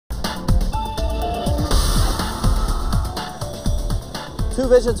Two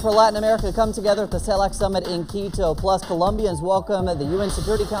visions for Latin America come together at the CELAC Summit in Quito. Plus, Colombians welcome the UN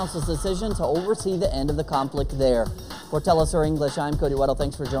Security Council's decision to oversee the end of the conflict there. For Telesur'S English, I'm Cody Weddle.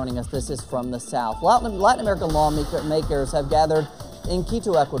 Thanks for joining us. This is from the South. Latin American lawmakers have gathered in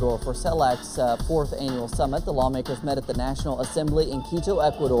Quito, Ecuador for CELAC's fourth annual summit. The lawmakers met at the National Assembly in Quito,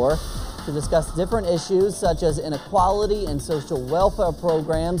 Ecuador to discuss different issues such as inequality and social welfare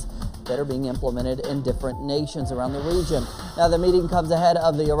programs that are being implemented in different nations around the region. Now, the meeting comes ahead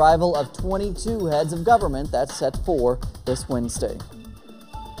of the arrival of 22 heads of government that's set for this Wednesday.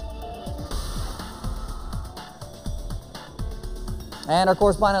 And our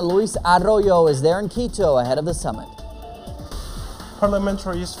correspondent Luis Arroyo is there in Quito ahead of the summit.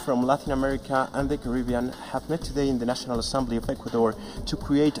 Parliamentaries from Latin America and the Caribbean have met today in the National Assembly of Ecuador to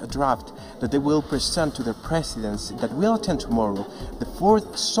create a draft that they will present to the presidents that will attend tomorrow, the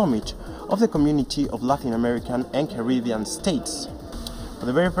fourth summit of the Community of Latin American and Caribbean States. For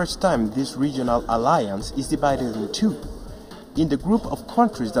the very first time, this regional alliance is divided in two. In the group of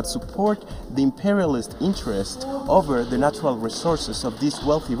countries that support the imperialist interest over the natural resources of this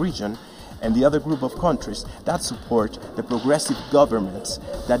wealthy region, and the other group of countries that support the progressive governments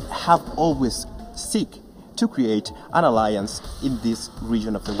that have always seek to create an alliance in this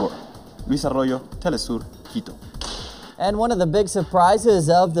region of the world. Luis Arroyo, Telesur'S, Quito. And one of the big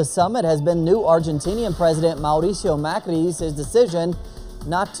surprises of the summit has been new Argentinian President Mauricio Macri's decision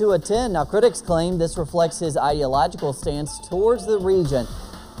not to attend. Now, critics claim this reflects his ideological stance towards the region.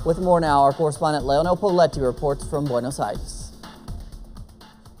 With more now, our correspondent Leonel Poletti reports from Buenos Aires.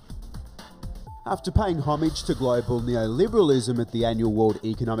 After paying homage to global neoliberalism at the annual World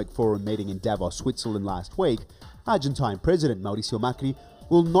Economic Forum meeting in Davos, Switzerland last week, Argentine President Mauricio Macri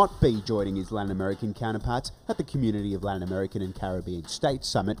will not be joining his Latin American counterparts at the Community of Latin American and Caribbean States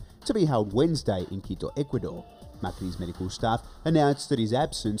Summit to be held Wednesday in Quito, Ecuador. Macri's medical staff announced that his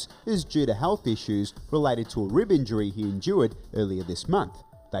absence is due to health issues related to a rib injury he endured earlier this month.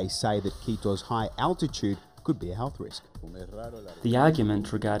 They say that Quito's high altitude could be a health risk. The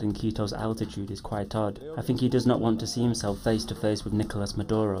argument regarding Quito's altitude is quite odd. I think he does not want to see himself face to face with Nicolas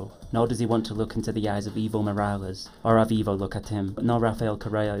Maduro, nor does he want to look into the eyes of Evo Morales, or have Evo look at him, nor Rafael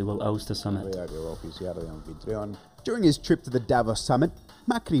Correa, who will host the summit. During his trip to the Davos summit,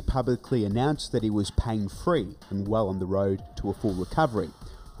 Macri publicly announced that he was pain-free and well on the road to a full recovery.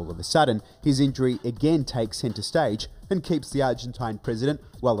 All of a sudden, his injury again takes centre stage and keeps the Argentine president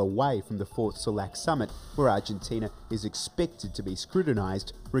well away from the fourth CELAC summit, where Argentina is expected to be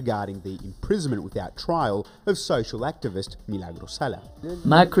scrutinised regarding the imprisonment without trial of social activist Milagros Sala.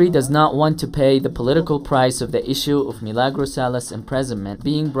 Macri does not want to pay the political price of the issue of Milagros Sala's imprisonment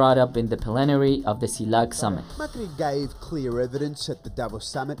being brought up in the plenary of the CELAC summit. Macri gave clear evidence at the Davos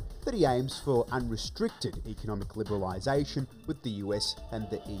summit that he aims for unrestricted economic liberalisation with the US and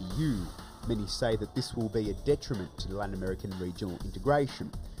the EU. Many say that this will be a detriment to Latin American regional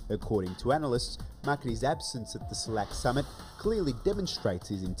integration. According to analysts, Macri's absence at the CELAC summit clearly demonstrates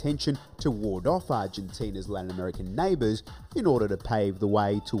his intention to ward off Argentina's Latin American neighbours in order to pave the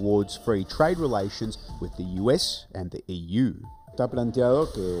way towards free trade relations with the US and the EU.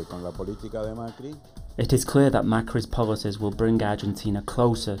 It is clear that Macri's policies will bring Argentina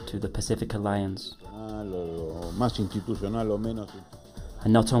closer to the Pacific Alliance.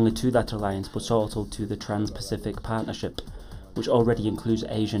 And not only to that alliance, but also to the Trans-Pacific Partnership, which already includes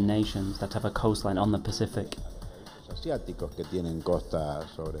Asian nations that have a coastline on the Pacific.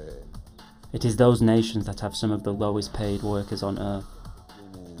 It is those nations that have some of the lowest paid workers on Earth.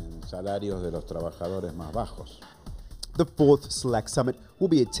 The fourth CELAC summit will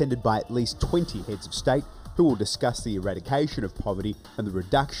be attended by at least 20 heads of state who will discuss the eradication of poverty and the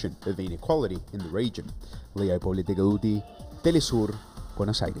reduction of inequality in the region. Leo Politi, Telesur'S,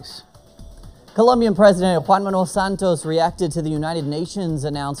 Buenos Aires. Colombian President Juan Manuel Santos reacted to the United Nations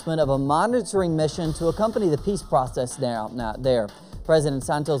announcement of a monitoring mission to accompany the peace process there. President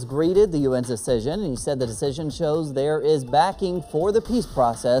Santos greeted the UN's decision, and he said the decision shows there is backing for the peace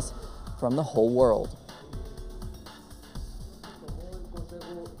process from the whole world.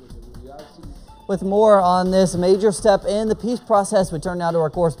 With more on this major step in the peace process, we turn now to our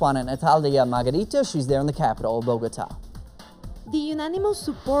correspondent Natalia Margarita. She's there in the capital, Bogota. The unanimous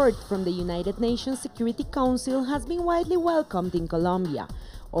support from the United Nations Security Council has been widely welcomed in Colombia.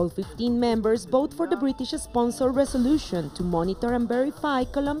 All 15 members vote for the British-sponsored resolution to monitor and verify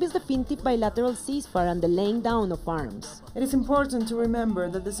Colombia's definitive bilateral ceasefire and the laying down of arms. It is important to remember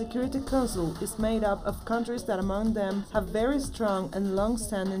that the Security Council is made up of countries that among them have very strong and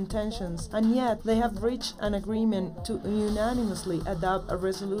long-standing tensions, and yet they have reached an agreement to unanimously adopt a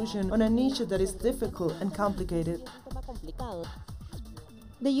resolution on an issue that is difficult and complicated.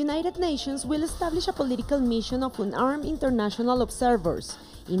 The United Nations will establish a political mission of unarmed international observers,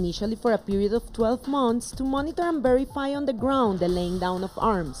 initially for a period of 12 months, to monitor and verify on the ground the laying down of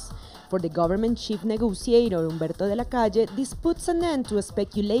arms. For the government chief negotiator Humberto de la Calle, this puts an end to a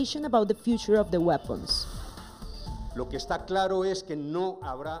speculation about the future of the weapons. Lo que está claro es que no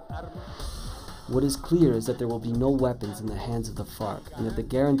habrá armas. What is clear is that there will be no weapons in the hands of the FARC, and that the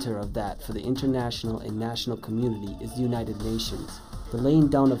guarantor of that for the international and national community is the United Nations. The laying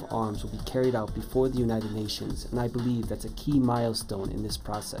down of arms will be carried out before the United Nations, and I believe that's a key milestone in this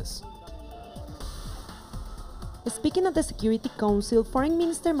process. Speaking at the Security Council, Foreign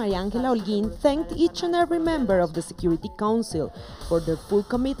Minister María Ángela Holguín thanked each and every member of the Security Council for their full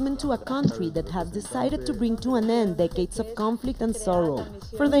commitment to a country that has decided to bring to an end decades of conflict and sorrow.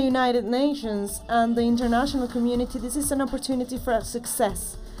 For the United Nations and the international community, this is an opportunity for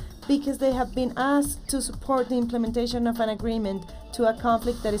success, because they have been asked to support the implementation of an agreement to a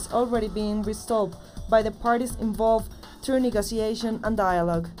conflict that is already being resolved by the parties involved through negotiation and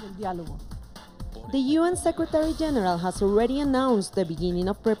dialogue. The UN Secretary General has already announced the beginning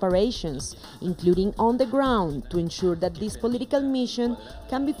of preparations, including on the ground, to ensure that this political mission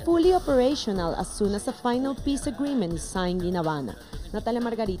can be fully operational as soon as a final peace agreement is signed in Havana. Natalia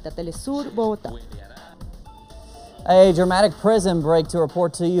Margarita, Telesur, Bogotá. A dramatic prison break to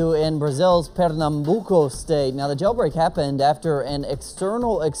report to you in Brazil's Pernambuco state. Now, the jailbreak happened after an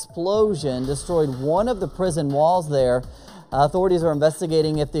external explosion destroyed one of the prison walls there. Authorities are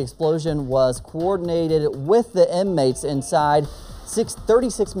investigating if the explosion was coordinated with the inmates inside.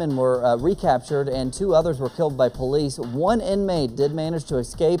 36 men were recaptured and 2 others were killed by police. 1 inmate did manage to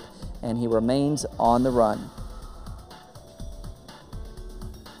escape and he remains on the run.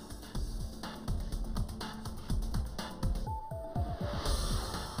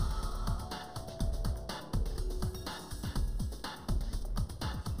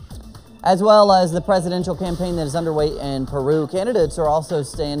 As well as the presidential campaign that is underway in Peru, candidates are also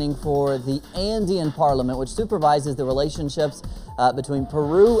standing for the Andean Parliament, which supervises the relationships between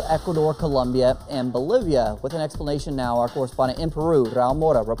Peru, Ecuador, Colombia, and Bolivia. With an explanation now, our correspondent in Peru, Raul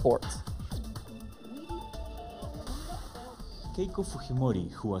Mora, reports. Keiko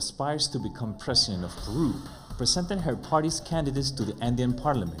Fujimori, who aspires to become president of Peru, presented her party's candidates to the Andean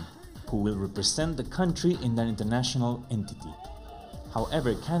Parliament, who will represent the country in that international entity.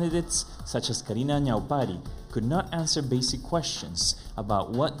 However, candidates such as Karina Ñaupari could not answer basic questions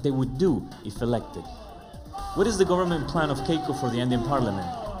about what they would do if elected. What is the government plan of Keiko for the Andean Parliament?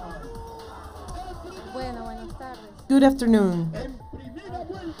 Good afternoon.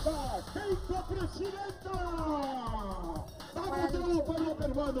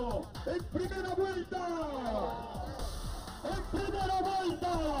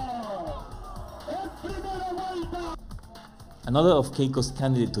 Another of Keiko's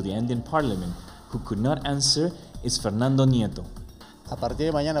candidates to the Andean Parliament who could not answer is Fernando Nieto.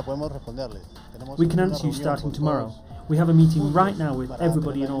 We can answer you starting tomorrow. We have a meeting right now with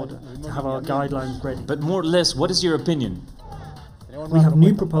everybody in order to have our guidelines ready. But more or less, what is your opinion? We have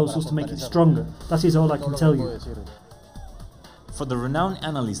new proposals to make it stronger. That is all I can tell you. For the renowned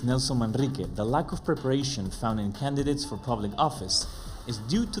analyst Nelson Manrique, the lack of preparation found in candidates for public office is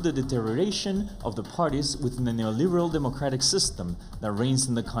due to the deterioration of the parties within the neoliberal democratic system that reigns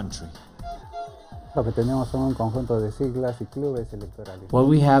in the country. What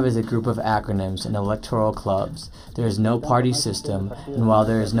we have is a group of acronyms and electoral clubs. There is no party system, and while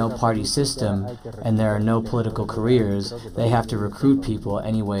there is no party system and there are no political careers, they have to recruit people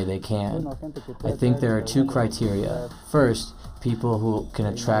any way they can. I think there are 2 criteria. First, people who can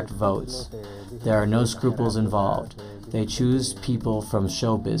attract votes. There are no scruples involved. They choose people from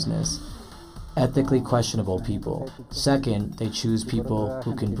show business, ethically questionable people. Second, they choose people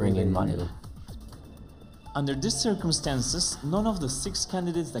who can bring in money. Under these circumstances, none of the 6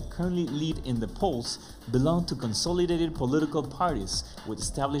 candidates that currently lead in the polls belong to consolidated political parties with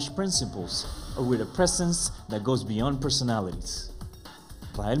established principles or with a presence that goes beyond personalities.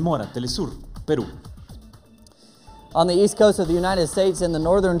 Rael Mora, Telesur, Peru. On the east coast of the United States, in the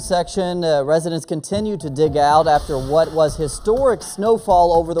northern section, residents continue to dig out after what was historic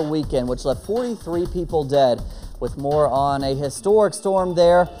snowfall over the weekend, which left 43 people dead. With more on a historic storm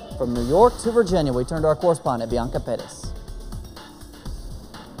there from New York to Virginia, we turn to our correspondent, Bianca Perez.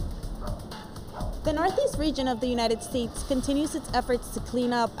 The northeast region of the United States continues its efforts to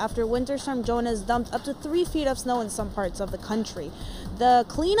clean up after Winter Storm Jonas dumped up to 3 feet of snow in some parts of the country. The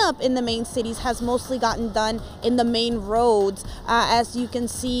cleanup in the main cities has mostly gotten done in the main roads. As you can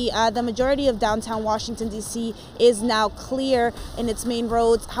see, the majority of downtown Washington, D.C. is now clear in its main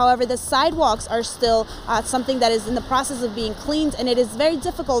roads. However, the sidewalks are still something that is in the process of being cleaned, and it is very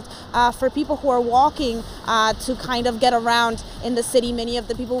difficult for people who are walking to kind of get around in the city. Many of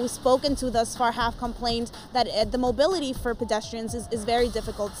the people we've spoken to thus far have complained that the mobility for pedestrians is very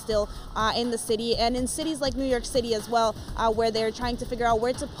difficult still in the city, and in cities like New York City as well, where they're trying to figure out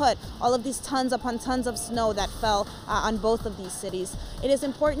where to put all of these tons upon tons of snow that fell on both of these cities. It is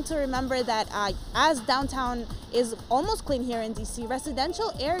important to remember that as downtown is almost clean here in DC,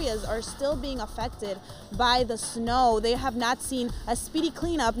 residential areas are still being affected by the snow. They have not seen a speedy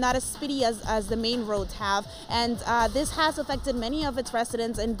cleanup, not as speedy as the main roads have, and this has affected many of its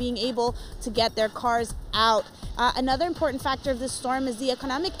residents in being able to get their cars out. Another important factor of this storm is the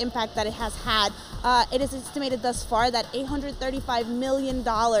economic impact that it has had. It is estimated thus far that $835 million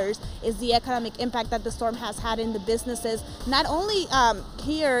is the economic impact that the storm has had in the businesses, not only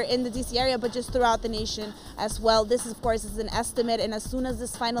here in the DC area, but just throughout the nation as well. This, of course, is an estimate, and as soon as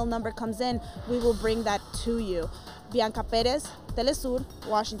this final number comes in, we will bring that to you. Bianca Perez, Telesur,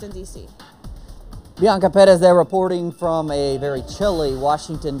 Washington, D.C. Bianca Perez there reporting from a very chilly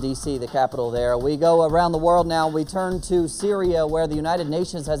Washington, D.C., the capital there. We go around the world now. We turn to Syria, where the United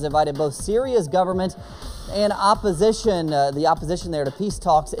Nations has invited both Syria's government and opposition, the opposition there to peace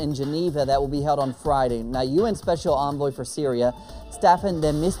talks in Geneva that will be held on Friday. Now, UN Special Envoy for Syria, Staffan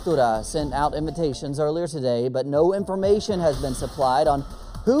de Mistura, sent out invitations earlier today, but no information has been supplied on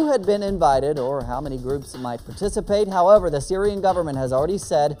who had been invited or how many groups might participate. However, the Syrian government has already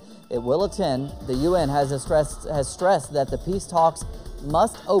said it will attend. The UN has stressed that the peace talks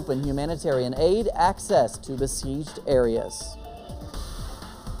must open humanitarian aid access to besieged areas.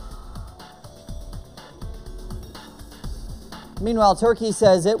 Meanwhile, Turkey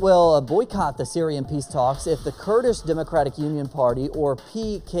says it will boycott the Syrian peace talks if the Kurdish Democratic Union Party, or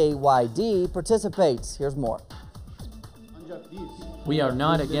PKYD, participates. Here's more. We are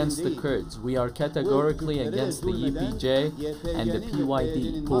not against the Kurds. We are categorically against the YPJ and the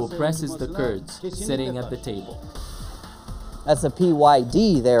PYD, who oppresses the Kurds, sitting at the table. That's the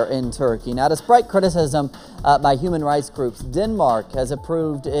PYD there in Turkey. Now, despite criticism by human rights groups, Denmark has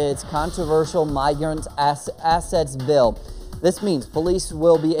approved its controversial migrant assets bill. This means police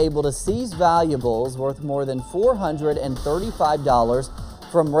will be able to seize valuables worth more than $435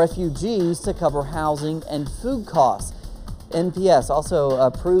 from refugees to cover housing and food costs. NPS also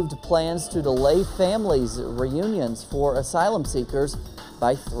approved plans to delay families' reunions for asylum seekers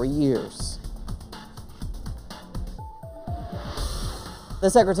by 3 years. The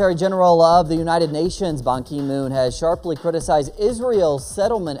Secretary General of the United Nations, Ban Ki-moon, has sharply criticized Israel's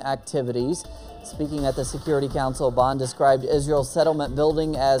settlement activities. Speaking at the Security Council, Ban described Israel's settlement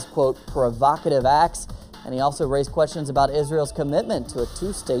building as, quote, provocative acts, and he also raised questions about Israel's commitment to a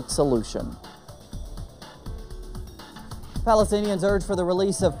two-state solution. Palestinians urge for the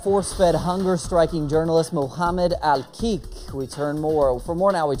release of force-fed hunger-striking journalist Mohammed Al-Qiq. For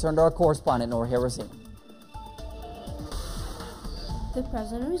more now, we turn to our correspondent, Noor Harrison. The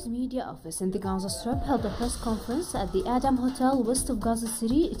Prisoner's Media Office in the Gaza Strip held a press conference at the Adam Hotel west of Gaza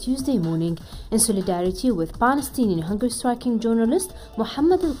City Tuesday morning in solidarity with Palestinian hunger-striking journalist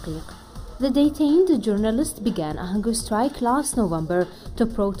Mohammed Al-Qiq. The detained journalist began a hunger strike last November to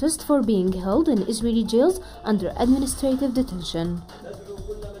protest for being held in Israeli jails under administrative detention.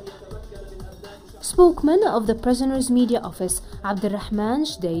 Spokesman of the Prisoner's Media Office, Abdulrahman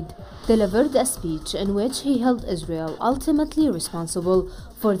Shdeid, delivered a speech in which he held Israel ultimately responsible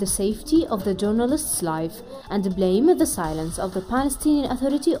for the safety of the journalist's life and blamed the silence of the Palestinian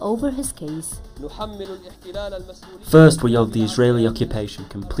Authority over his case. First, we hold the Israeli occupation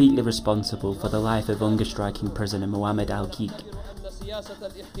completely responsible for the life of hunger-striking prisoner Mohammed Al-Qiq,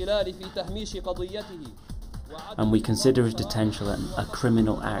 and we consider his detention a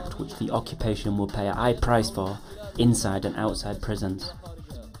criminal act which the occupation will pay a high price for inside and outside prisons.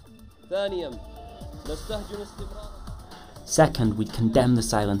 Second, we condemn the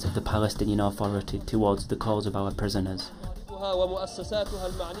silence of the Palestinian Authority towards the cause of our prisoners.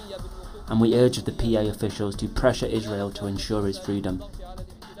 And we urge the PA officials to pressure Israel to ensure his freedom.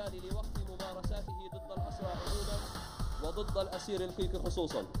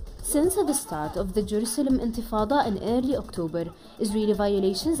 Since the start of the Jerusalem Intifada in early October, Israeli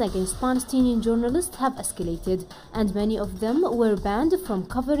violations against Palestinian journalists have escalated, and many of them were banned from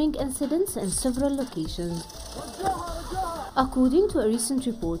covering incidents in several locations. According to a recent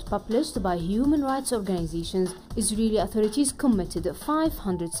report published by human rights organizations, Israeli authorities committed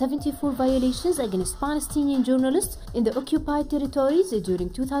 574 violations against Palestinian journalists in the occupied territories during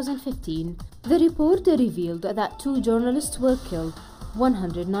 2015. The report revealed that 2 journalists were killed,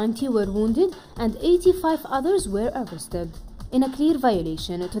 190 were wounded, and 85 others were arrested. In a clear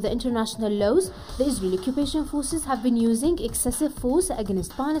violation to the international laws, the Israeli occupation forces have been using excessive force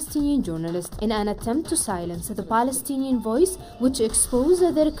against Palestinian journalists in an attempt to silence the Palestinian voice, which expose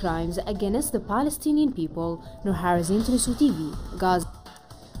their crimes against the Palestinian people. Nur Harazin, Telesur'S TV, Gaza.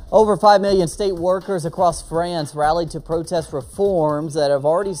 Over 5 million state workers across France rallied to protest reforms that have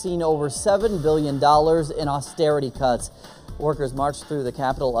already seen over $7 billion in austerity cuts. Workers marched through the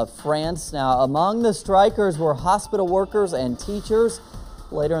capital of France. Now, among the strikers were hospital workers and teachers.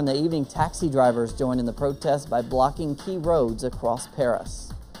 Later in the evening, taxi drivers joined in the protest by blocking key roads across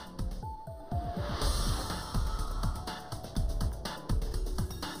Paris.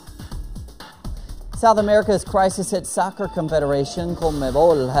 South America's crisis-hit soccer confederation,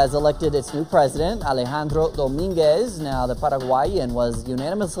 Conmebol, has elected its new president, Alejandro Dominguez. Now, the Paraguayan was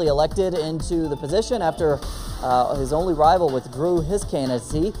unanimously elected into the position after his only rival withdrew his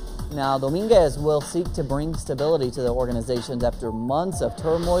candidacy. Now, Dominguez will seek to bring stability to the organizations after months of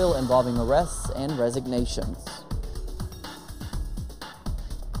turmoil involving arrests and resignations.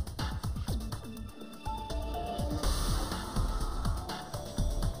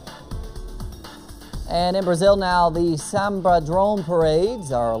 And in Brazil now, the Samba drone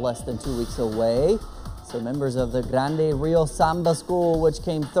parades are less than 2 weeks away. So members of the Grande Rio Samba School, which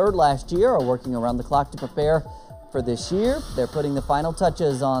came third last year, are working around the clock to prepare for this year. They're putting the final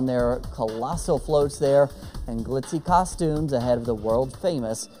touches on their colossal floats there and glitzy costumes ahead of the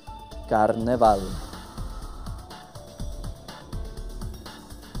world-famous Carnaval.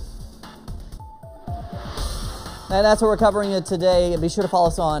 And that's what we're covering it today. Be sure to follow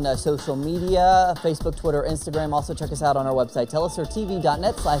us on social media, Facebook, Twitter, Instagram. Also check us out on our website,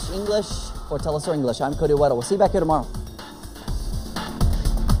 telesurtv.net/English or Telesur'S English. I'm Cody Weddle. We'll see you back here tomorrow.